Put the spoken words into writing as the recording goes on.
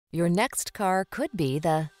Your next car could be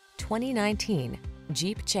the 2019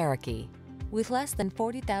 Jeep Cherokee. With less than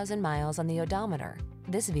 40,000 miles on the odometer,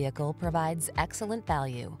 this vehicle provides excellent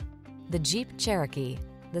value. The Jeep Cherokee,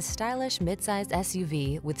 the stylish midsize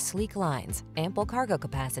SUV with sleek lines, ample cargo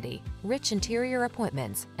capacity, rich interior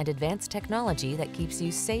appointments, and advanced technology that keeps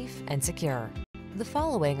you safe and secure. The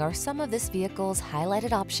following are some of this vehicle's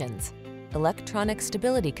highlighted options: electronic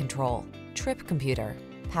stability control, trip computer,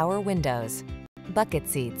 power windows, bucket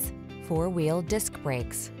seats, four-wheel disc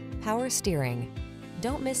brakes, power steering.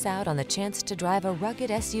 Don't miss out on the chance to drive a rugged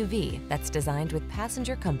SUV that's designed with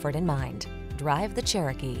passenger comfort in mind. Drive the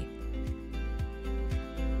Cherokee.